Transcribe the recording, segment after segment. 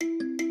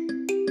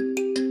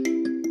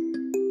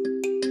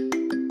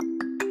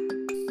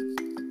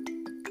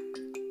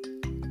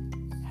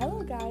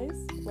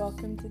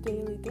welcome to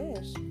Daily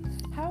Dish.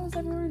 How is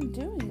everyone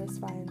doing this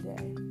fine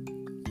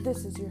day?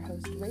 This is your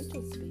host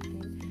Rachel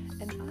speaking,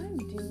 and I'm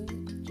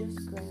doing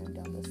just grand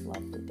on this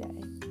lovely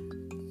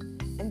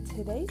day. In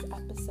today's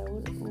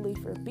episode,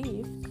 Leaf or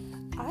Beef,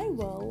 I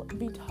will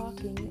be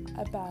talking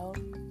about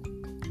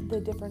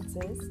the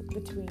differences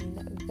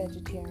between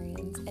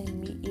vegetarians and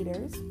meat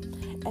eaters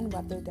and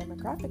what their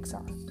demographics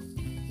are.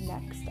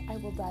 Next, I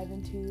will dive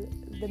into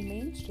the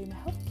mainstream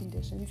health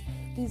conditions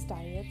these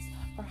diets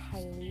are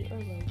highly or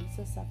lowly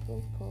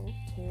susceptible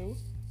to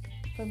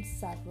from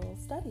several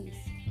studies.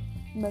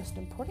 Most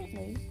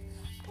importantly,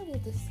 I will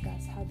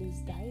discuss how these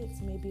diets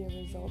may be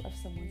a result of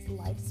someone's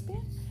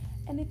lifespan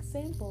and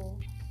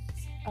examples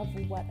of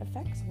what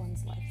affects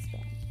one's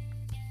lifespan.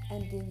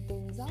 Ending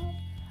things off,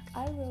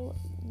 I will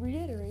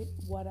reiterate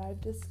what I've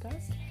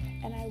discussed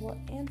and I will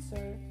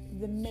answer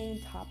the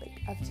main topic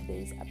of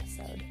today's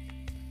episode.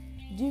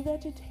 Do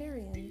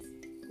vegetarians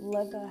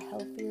live a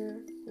healthier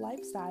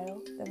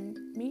lifestyle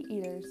than meat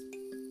eaters?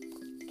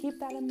 Keep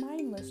that in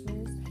mind,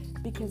 listeners,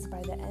 because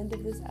by the end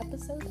of this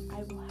episode,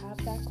 I will have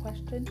that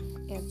question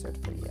answered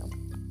for you.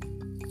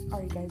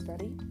 Are you guys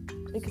ready?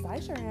 Because I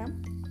sure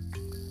am.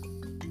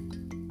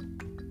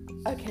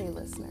 Okay,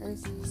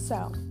 listeners,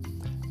 so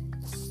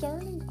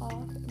starting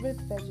off with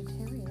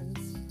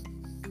vegetarians.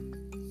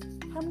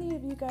 How many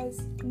of you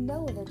guys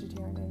know a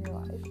vegetarian in your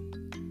life?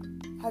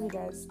 Have you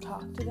guys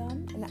talked to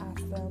them and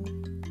asked them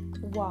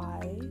why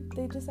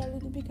they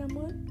decided to become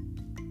one?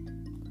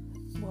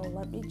 Well,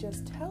 let me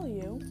just tell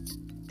you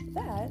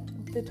that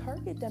the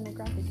target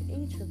demographic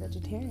age for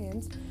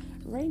vegetarians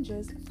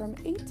ranges from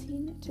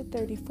 18 to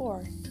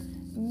 34.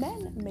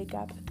 Men make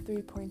up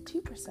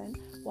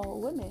 3.2%,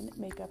 while women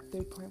make up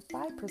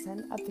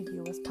 3.5% of the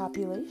U.S.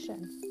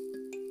 population.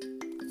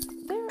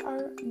 There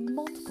are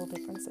multiple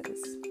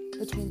differences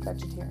between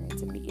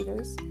vegetarians and meat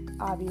eaters.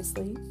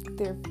 Obviously,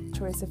 their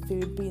choice of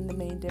food being the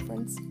main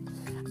difference.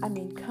 I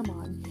mean, come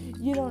on.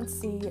 You don't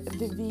see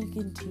the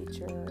vegan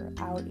teacher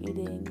out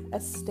eating a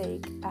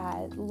steak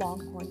at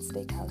Longhorn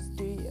Steakhouse,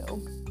 do you?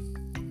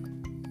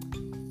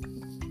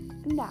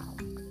 Now,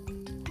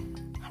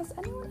 has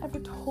anyone ever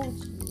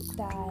told you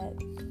that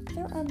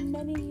there are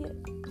many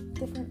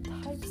different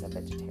types of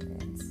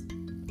vegetarians?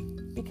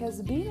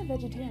 Because being a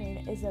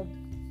vegetarian is a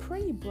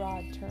pretty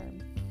broad term,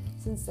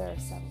 since there are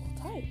several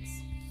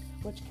types,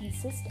 which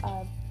consist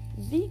of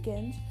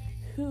vegans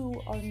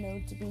who are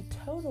known to be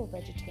total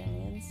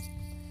vegetarians,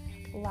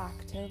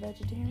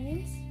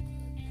 lacto-vegetarians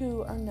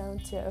who are known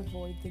to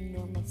avoid the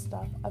normal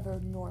stuff of a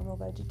normal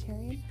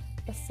vegetarian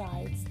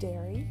besides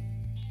dairy,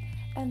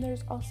 and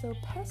there's also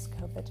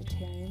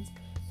pesco-vegetarians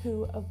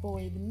who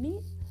avoid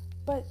meat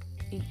but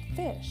eat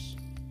fish.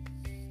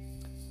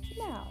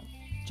 Now,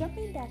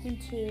 jumping back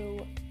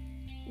into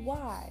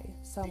why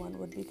someone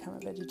would become a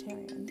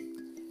vegetarian,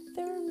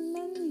 there are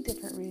many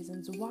different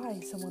reasons why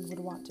someone would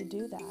want to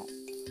do that.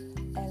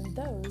 And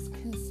those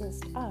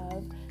consist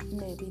of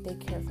maybe they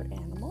care for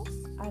animals.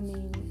 I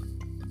mean,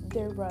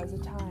 there was a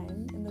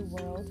time in the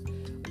world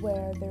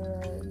where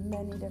there are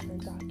many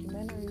different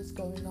documentaries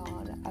going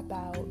on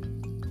about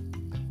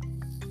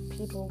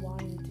people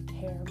wanting to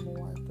care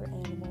more for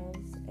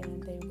animals,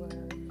 and they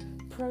were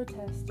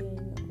protesting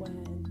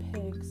when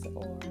pigs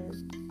or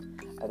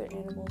other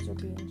animals are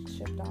being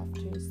shipped off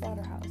to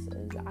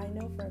slaughterhouses. I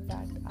know for a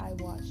fact I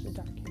watched a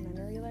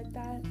documentary like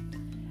that,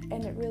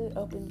 and it really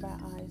opened my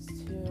eyes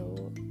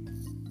to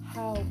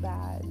how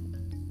bad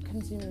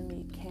consuming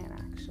meat can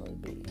actually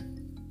be.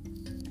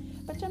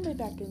 But jumping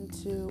back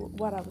into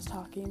what I was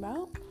talking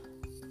about,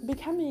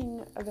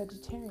 becoming a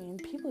vegetarian,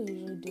 people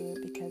usually do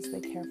it because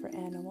they care for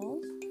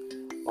animals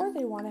or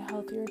they want a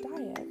healthier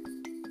diet.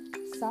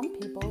 Some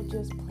people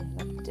just plain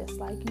up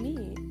dislike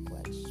meat,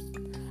 which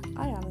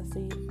I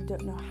honestly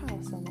don't know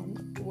how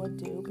someone would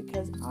do,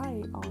 because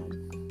I,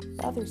 on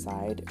the other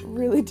side,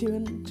 really do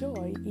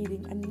enjoy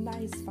eating a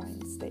nice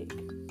fine steak.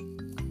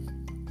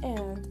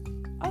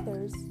 And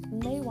others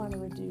may want to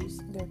reduce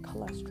their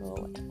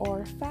cholesterol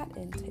or fat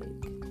intake.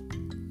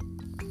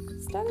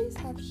 Studies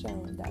have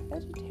shown that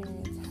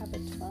vegetarians have a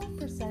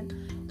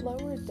 12%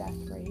 lower death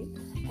rate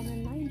and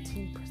a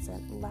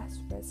 19% less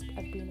risk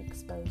of being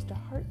exposed to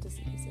heart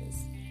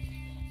diseases.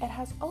 It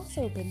has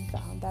also been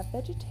found that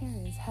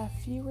vegetarians have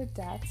fewer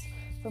deaths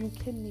from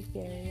kidney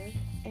failure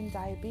and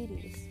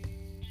diabetes.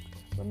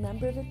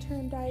 Remember the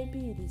term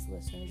diabetes,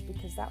 listeners,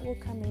 because that will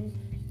come in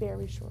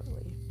very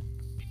shortly.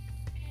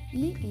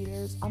 Meat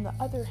eaters, on the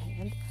other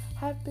hand,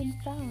 have been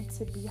found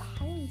to be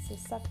highly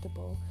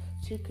susceptible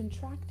to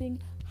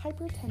contracting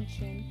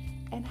hypertension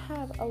and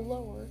have a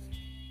lower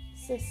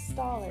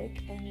systolic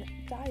and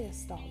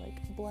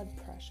diastolic blood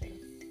pressure.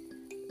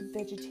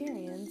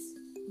 Vegetarians,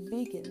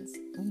 vegans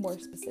more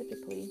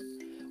specifically,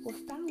 were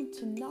found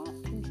to not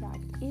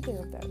contract either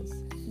of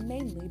those,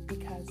 mainly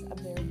because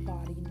of their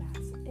body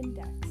mass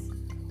index,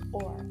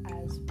 or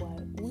as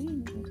what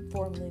we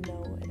formerly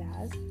know it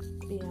as,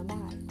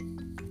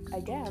 BMI.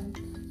 Again,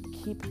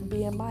 keep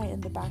BMI in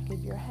the back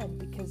of your head,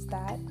 because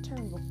that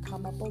term will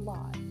come up a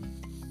lot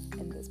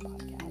in this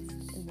podcast,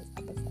 in this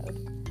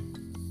episode.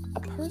 A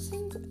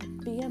person's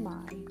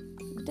BMI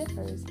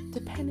differs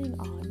depending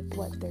on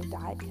what their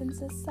diet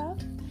consists of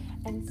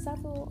and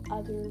several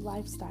other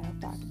lifestyle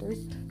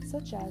factors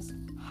such as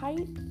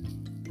height,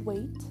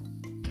 weight,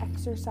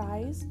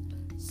 exercise,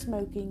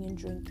 smoking and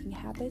drinking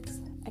habits,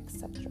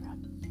 etc.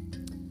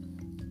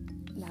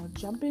 Now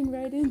jumping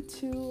right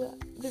into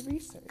the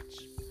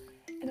research.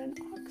 In an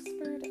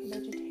Oxford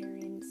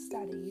vegetarian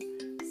study,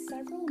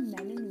 several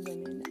men and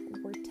women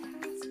were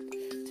tasked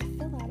to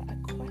fill out a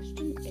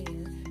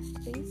questionnaire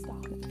based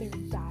on their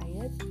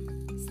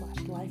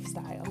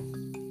diet/lifestyle.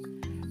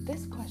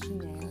 This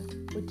questionnaire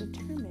would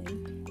determine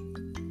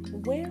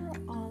where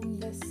on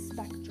the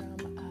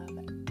spectrum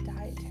of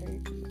dietary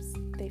groups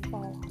they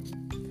fall on.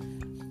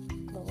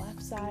 The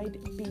left side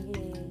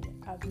being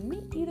a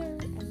meat eater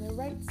and the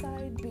right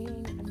side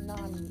being a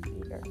non-meat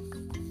eater.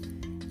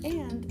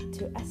 And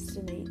to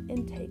estimate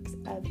intakes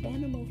of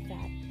animal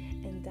fat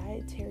and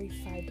dietary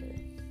fiber.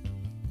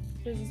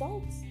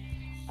 Results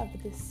of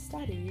this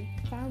study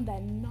found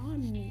that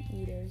non-meat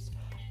eaters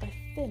are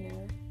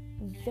thinner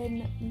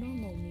than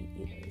normal meat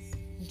eaters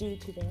due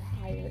to their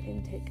higher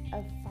intake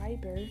of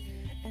fiber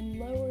and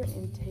lower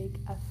intake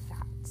of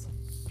fat.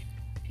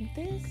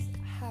 This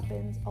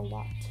happens a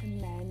lot to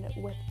men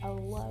with a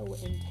low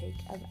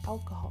intake of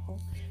alcohol,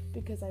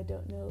 because I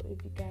don't know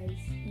if you guys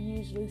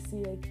usually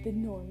see like the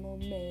normal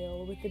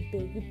male with a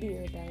big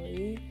beer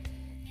belly.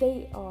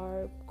 They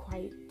are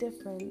quite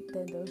different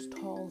than those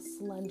tall,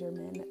 slender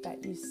men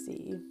that you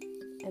see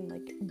in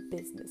like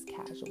business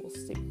casual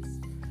suits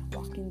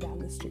walking down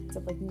the streets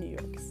of like New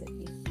York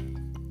City.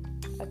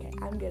 Okay,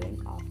 I'm getting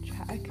off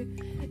track.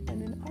 In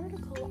an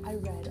article I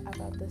read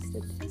about the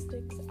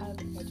statistics of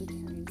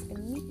vegetarians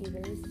and meat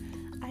eaters,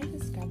 I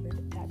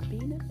discovered that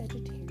being a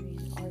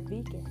vegetarian or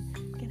vegan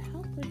can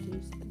help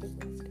reduce the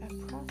risk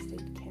of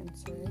prostate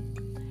cancer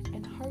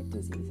and heart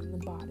disease in the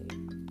body.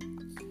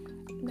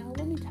 Now,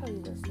 let me tell you,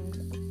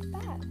 listeners,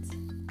 that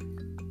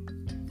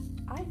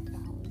I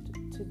found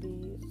to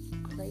be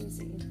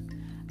crazy.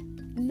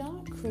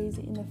 Not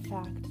crazy in the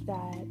fact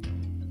that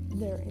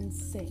they're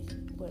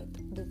insane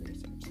with the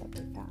research that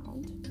they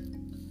found.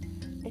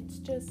 It's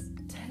just,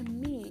 to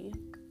me,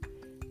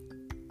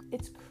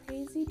 it's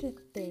crazy to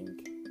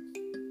think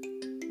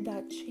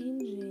that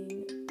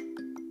changing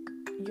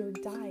your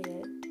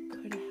diet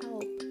could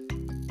help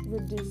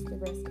reduce the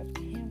risk of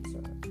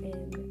cancer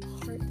and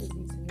heart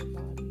disease in your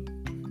body.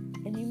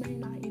 And you may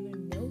not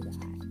even know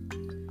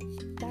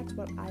that. That's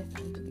what I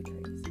found to be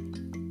crazy.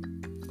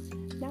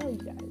 Now, you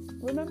guys,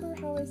 remember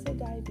how I said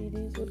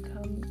diabetes would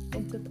come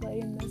into play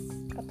in this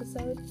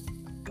episode?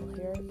 Well,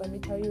 here, let me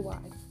tell you why.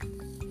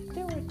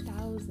 There were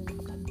thousands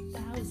upon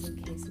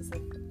thousand cases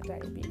of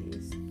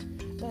diabetes.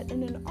 But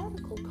in an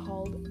article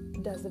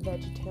called "Does a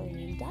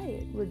Vegetarian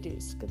Diet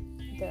Reduce the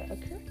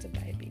Occurrence of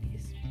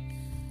Diabetes?"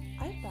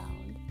 I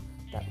found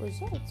that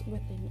results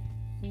within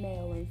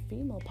male and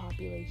female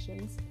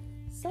populations,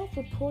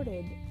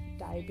 self-reported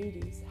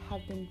diabetes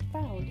have been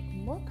found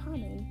more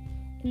common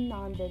in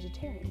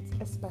non-vegetarians,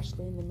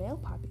 especially in the male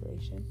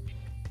population,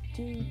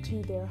 due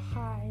to their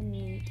high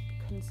meat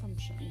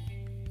consumption.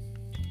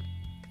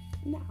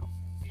 Now,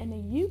 in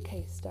a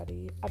UK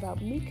study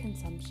about meat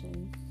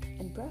consumption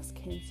and breast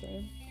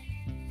cancer,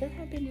 there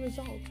have been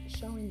results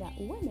showing that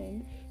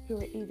women who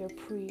are either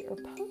pre or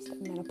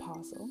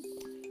post-menopausal,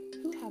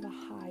 who have a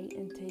high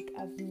intake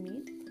of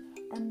meat,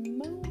 are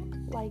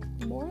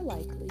more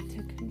likely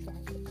to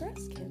contract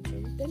breast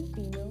cancer than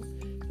females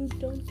who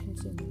don't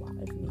consume a lot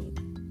of meat.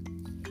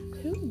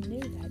 Who knew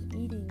that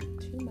eating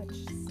too much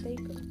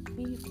steak or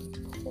beef or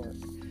pork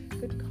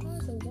could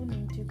cause a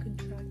woman to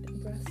contract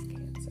breast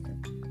cancer?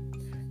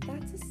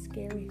 That's a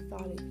scary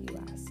thought if you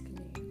ask me.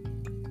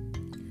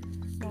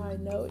 Now I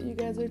know what you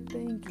guys are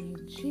thinking,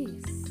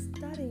 geez,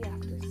 study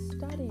after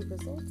study,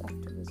 results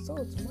after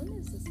results, when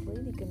is this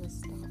lady gonna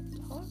stop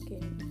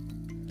talking?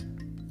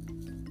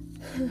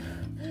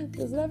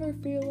 Does it ever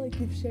feel like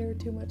you've shared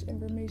too much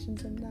information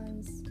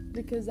sometimes?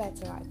 Because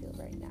that's how I feel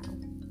right now.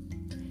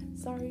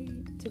 Sorry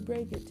to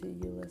break it to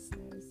you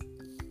listeners,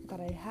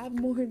 but I have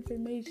more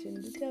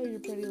information to tell your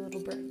pretty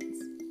little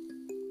brains.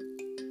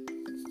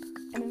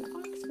 In an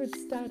Oxford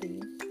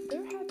study,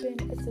 there have been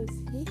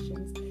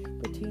associations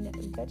between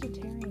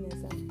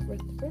vegetarianism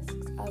with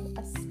risks of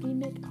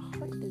ischemic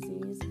heart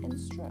disease and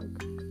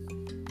stroke.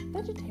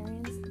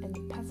 Vegetarians and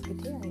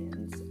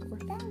pescatarians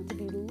were found to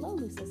be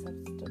lowly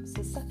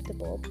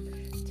susceptible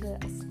to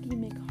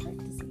ischemic heart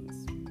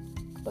disease,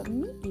 but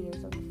meat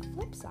eaters on the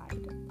flip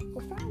side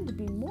were found to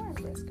be more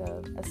at risk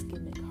of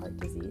ischemic heart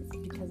disease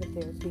because of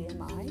their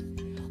BMI,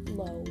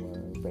 lower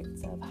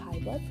rates of high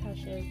blood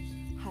pressure,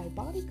 high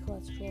body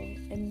cholesterol,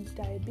 and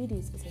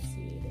diabetes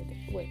associated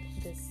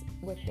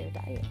with their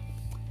diet.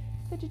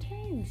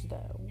 Vegetarians,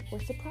 though, were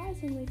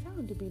surprisingly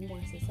found to be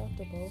more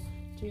susceptible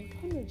to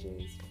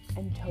hemorrhages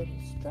and total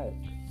stroke.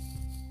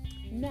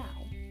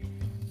 Now,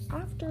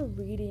 after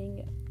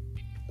reading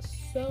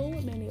so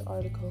many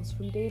articles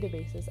from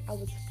databases, I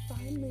was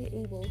finally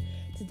able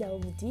to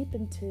delve deep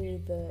into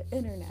the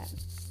internet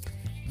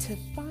to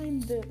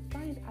find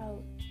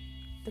out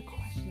the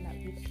question that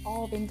we've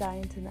all been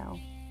dying to know.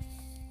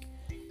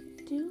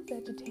 Do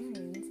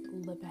vegetarians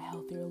live a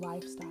healthier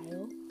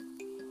lifestyle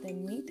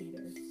than meat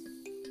eaters?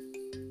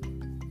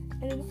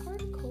 In an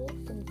article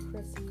from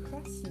Chris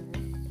Kressner,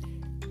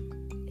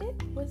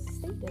 it was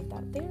stated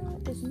that there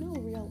is no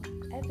real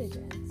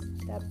evidence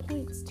that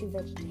points to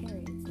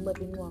vegetarians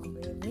living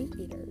longer than meat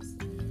eaters,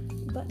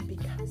 but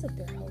because of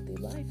their healthy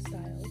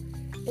lifestyle,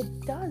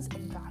 it does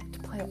in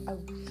fact play a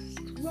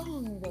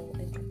strong role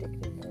in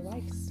predicting their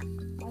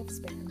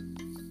lifespan.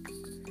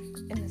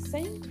 In the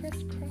same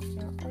Chris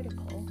Kressner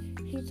article,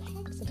 he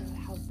talks about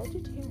how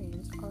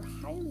vegetarians are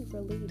highly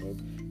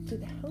related to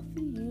the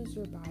healthy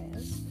user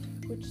bias,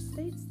 which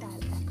states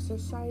that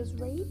exercise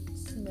rate,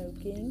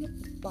 smoking,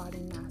 body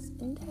mass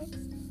index,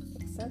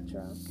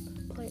 etc.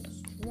 play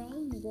a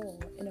strong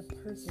role in a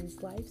person's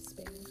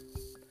lifespan.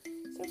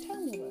 So tell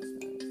me,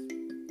 listeners,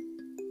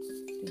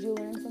 did you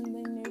learn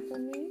something new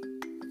from me?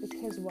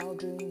 Because while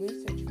doing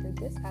research for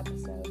this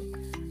episode,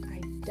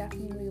 I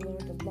definitely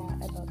learned a lot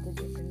about the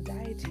different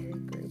dietary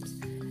groups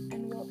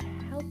and what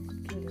health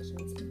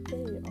conditions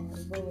they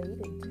are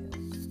related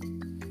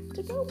to.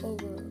 To go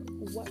over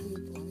what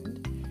we've learned,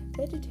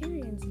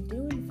 vegetarians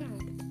do in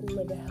fact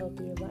live a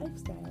healthier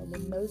lifestyle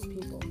than most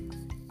people,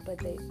 but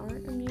they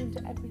aren't immune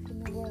to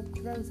everything the world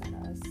throws at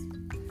us.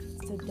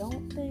 So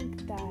don't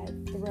think that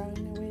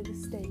throwing away the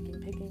steak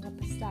and picking up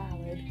a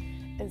salad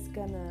is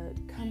gonna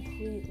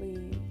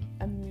completely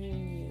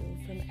immune you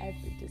from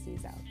every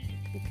disease out there,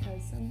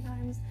 because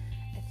sometimes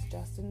it's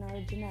just in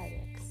our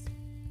genetics.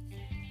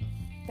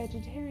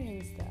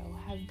 Vegetarians, though,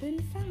 have been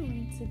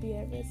found to be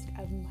at risk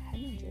of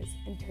hemorrhages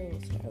and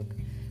total stroke,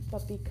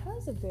 but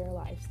because of their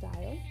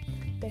lifestyle,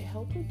 they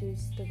help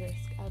reduce the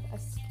risk of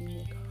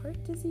ischemic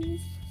heart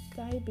disease,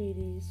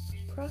 diabetes,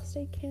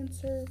 prostate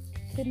cancer,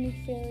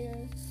 kidney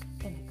failure,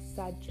 and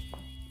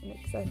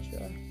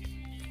etc.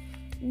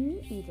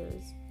 Meat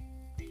eaters,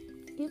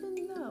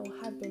 even though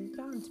have been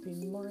found to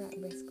be more at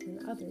risk than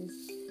others,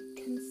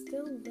 can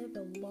still live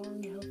a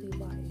long, healthy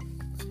life.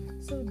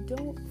 So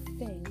don't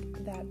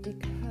think that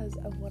because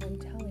of what I'm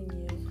telling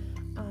you,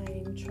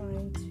 I'm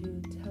trying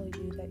to tell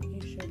you that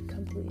you should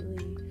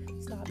completely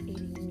stop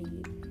eating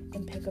meat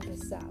and pick up a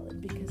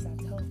salad because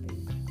that's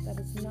healthy. That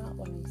is not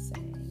what I'm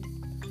saying.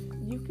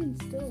 You can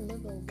still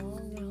live a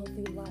long,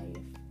 healthy life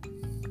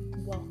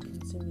while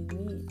consuming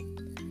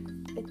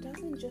meat. It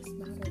doesn't just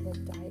matter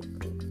what diet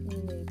group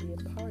you may be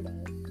a part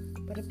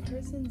of, but a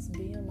person's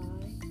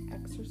BMI,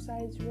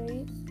 exercise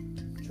rate,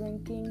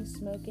 drinking,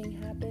 smoking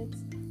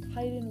habits,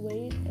 height and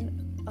weight, and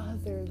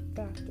other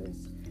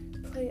factors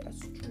play a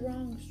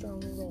strong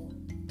role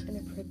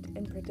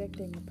in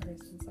predicting a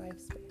person's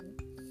lifespan.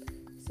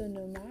 So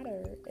no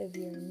matter if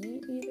you're a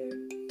meat eater,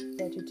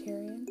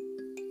 vegetarian,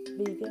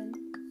 vegan,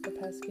 or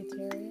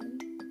pescatarian,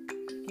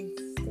 you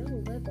can still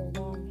live a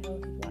long,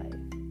 healthy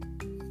life.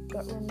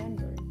 But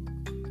remember,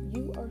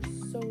 you are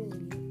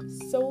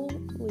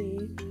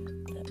solely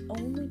the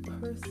only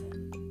person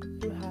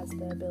who has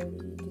the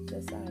ability to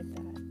decide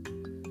that.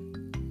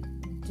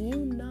 Do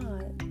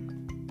not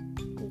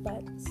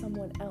let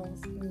someone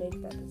else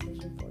make that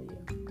decision for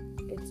you.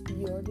 It's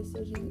your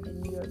decision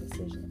and your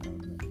decision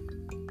only.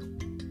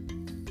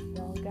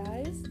 Well,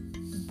 guys,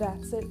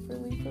 that's it for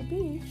Leaf or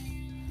Beef.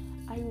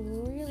 I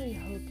really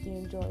hope you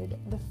enjoyed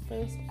the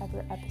first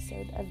ever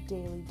episode of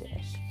Daily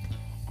Dish,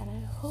 and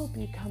I hope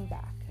you come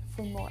back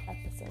for more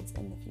episodes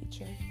in the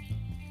future.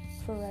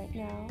 For right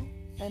now,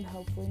 and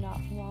hopefully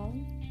not for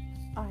long,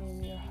 I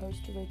am your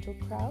host, Rachel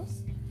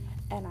Krause,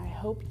 and I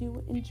hope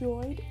you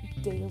enjoyed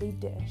Daily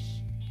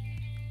Dish.